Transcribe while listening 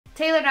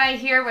Taylor and I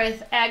here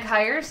with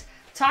AgHires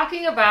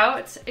talking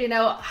about,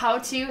 how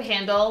to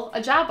handle a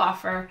job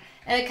offer.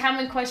 And a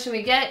common question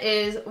we get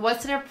is,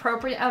 what's an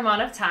appropriate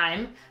amount of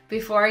time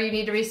before you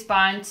need to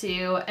respond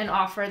to an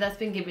offer that's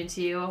been given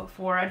to you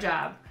for a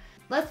job?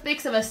 Let's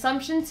make some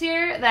assumptions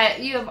here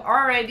that you have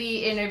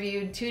already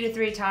interviewed 2 to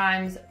 3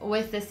 times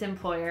with this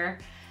employer,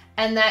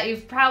 and that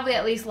you've probably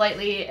at least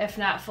lightly, if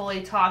not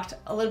fully, talked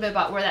a little bit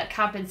about where that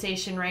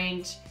compensation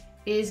range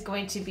is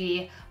going to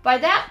be. By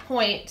that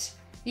point,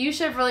 you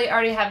should really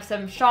already have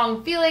some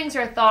strong feelings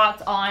or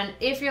thoughts on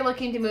if you're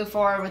looking to move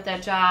forward with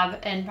that job,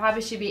 and probably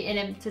should be in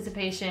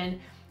anticipation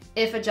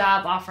if a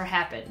job offer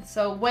happens.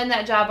 So when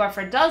that job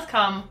offer does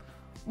come,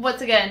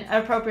 what's again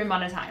an appropriate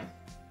amount of time?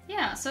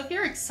 Yeah, so if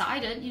you're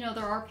excited,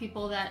 there are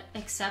people that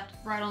accept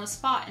right on the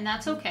spot, and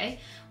that's okay.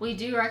 We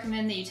do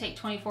recommend that you take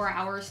 24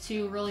 hours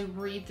to really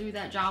read through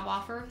that job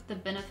offer, the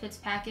benefits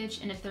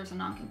package, and if there's a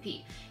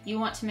non-compete. You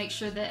want to make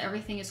sure that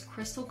everything is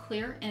crystal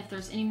clear, and if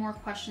there's any more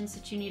questions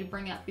that you need to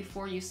bring up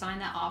before you sign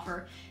that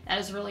offer, that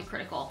is really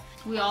critical.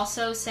 We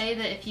also say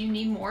that if you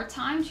need more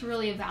time to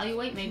really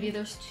evaluate, maybe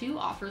there's 2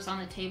 offers on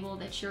the table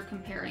that you're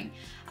comparing.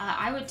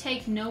 I would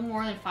take no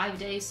more than 5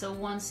 days, so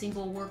 1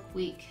 single work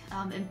week,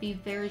 and be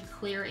very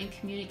clear in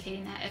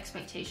communicating that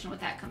expectation with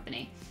that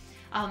company.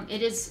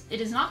 It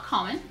is not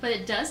common, but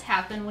it does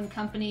happen when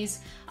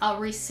companies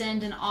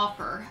rescind an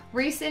offer.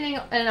 Rescinding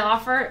an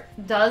offer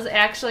does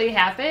actually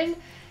happen.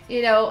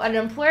 An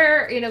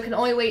employer, can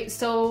only wait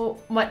so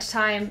much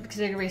time to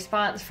get a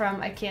response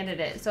from a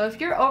candidate. So if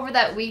you're over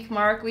that week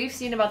mark, we've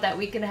seen about that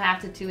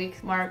 1.5 to 2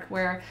 week mark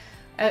where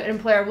an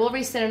employer will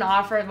rescind an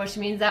offer, which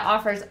means that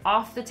offer is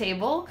off the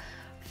table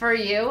for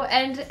you.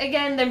 And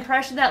again, the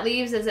impression that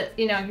leaves is that,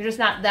 you're just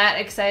not that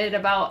excited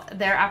about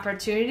their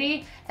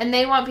opportunity, and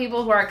they want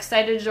people who are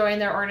excited to join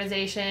their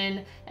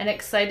organization and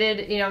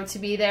excited, to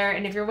be there.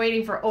 And if you're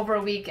waiting for over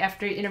a week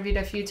after you interviewed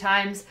a few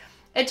times,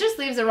 it just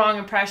leaves a wrong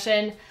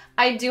impression.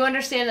 I do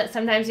understand that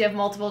sometimes you have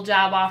multiple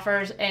job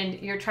offers and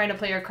you're trying to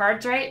play your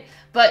cards right,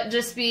 but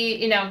just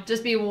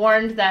be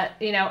warned that,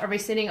 a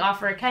rescinding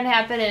offer can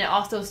happen, and it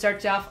also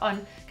starts you off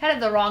on kind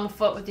of the wrong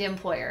foot with the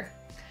employer.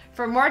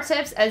 For more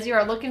tips as you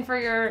are looking for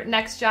your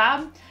next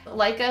job,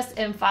 like us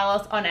and follow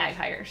us on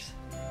AgHires.